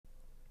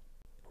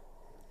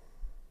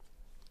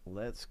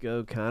Let's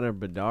go Connor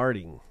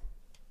Bedarding.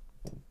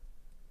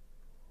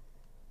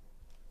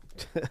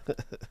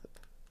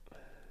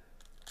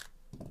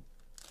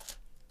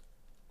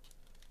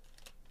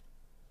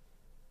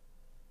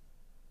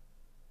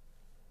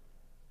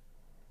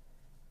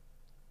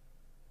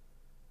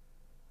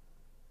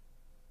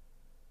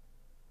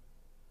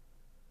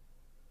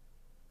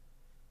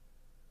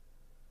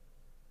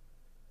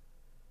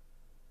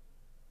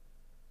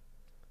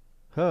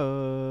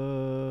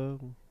 Ho.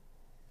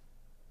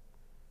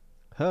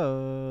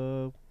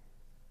 Ho.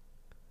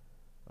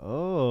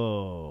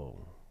 Oh.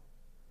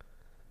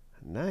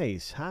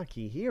 Nice.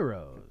 Hockey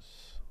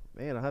Heroes.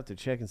 Man, I'll have to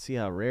check and see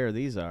how rare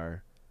these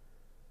are.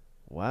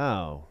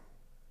 Wow.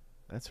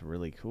 That's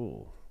really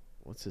cool.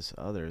 What's this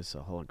other? It's a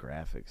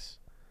holographics.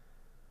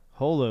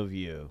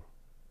 HoloView.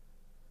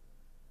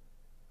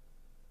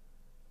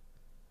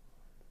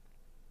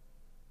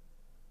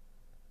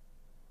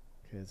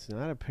 Okay, it's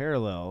not a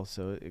parallel,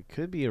 so it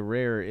could be a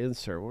rare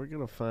insert. We're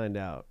going to find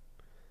out.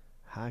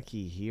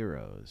 Hockey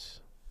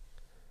Heroes.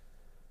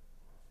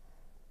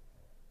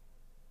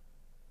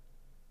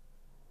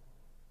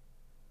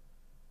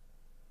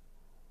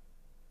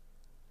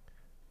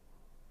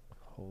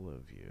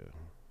 HoloView.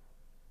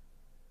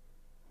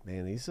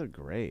 Man, these look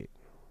great.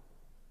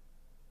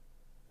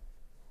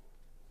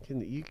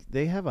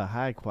 They have a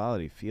high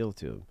quality feel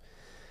to them.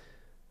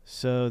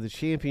 So the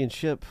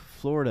championship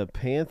Florida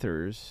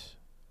Panthers,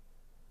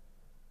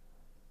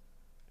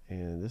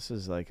 and this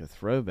is like a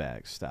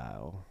throwback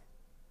style.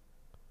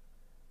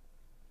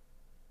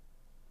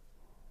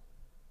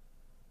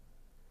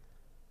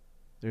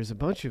 There's a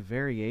bunch of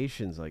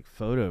variations, like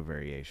photo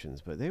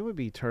variations, but they would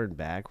be turned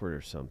backward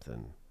or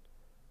something.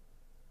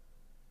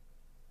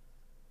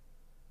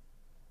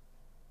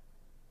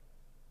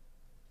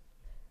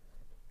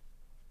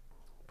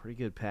 Pretty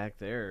good pack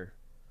there.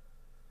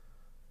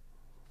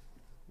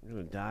 I'm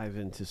going to dive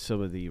into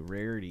some of the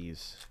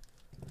rarities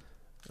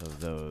of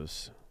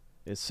those.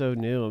 It's so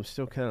new. I'm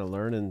still kind of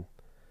learning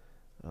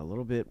a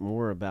little bit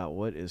more about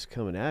what is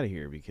coming out of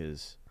here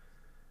because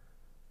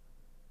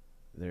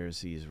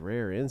there's these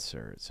rare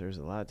inserts. There's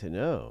a lot to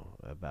know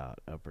about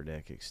Upper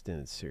Deck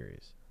Extended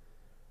Series.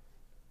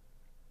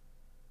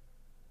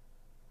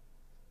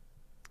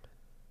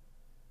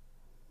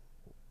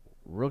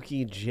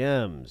 Rookie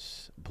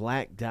Gems,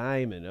 Black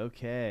Diamond.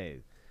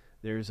 Okay,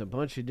 there's a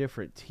bunch of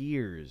different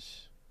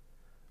tiers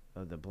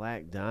of the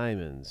Black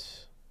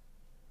Diamonds.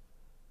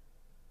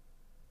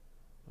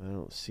 I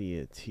don't see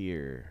a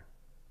tier.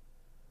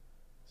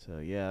 So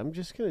yeah, I'm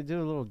just gonna do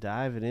a little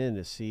diving in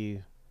to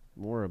see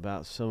more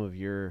about some of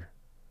your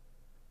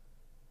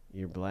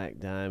Black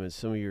Diamonds,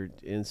 some of your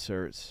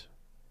inserts.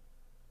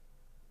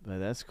 But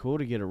that's cool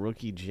to get a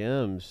Rookie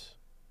Gems.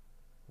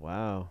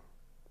 Wow.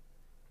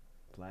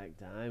 Black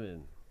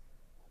Diamond.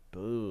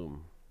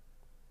 Boom.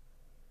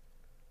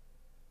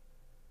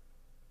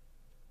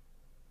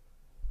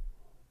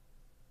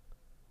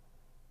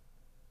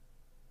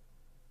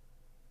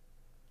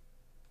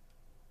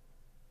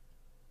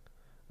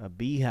 A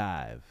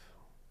Beehive.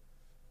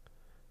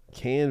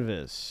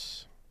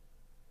 Canvas.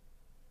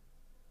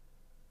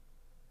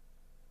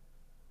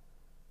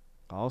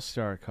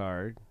 All-Star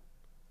card.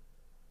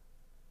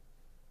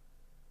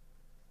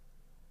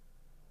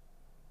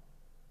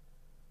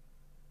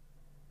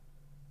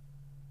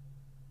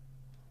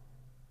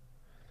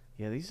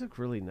 Yeah, these look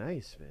really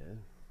nice, man.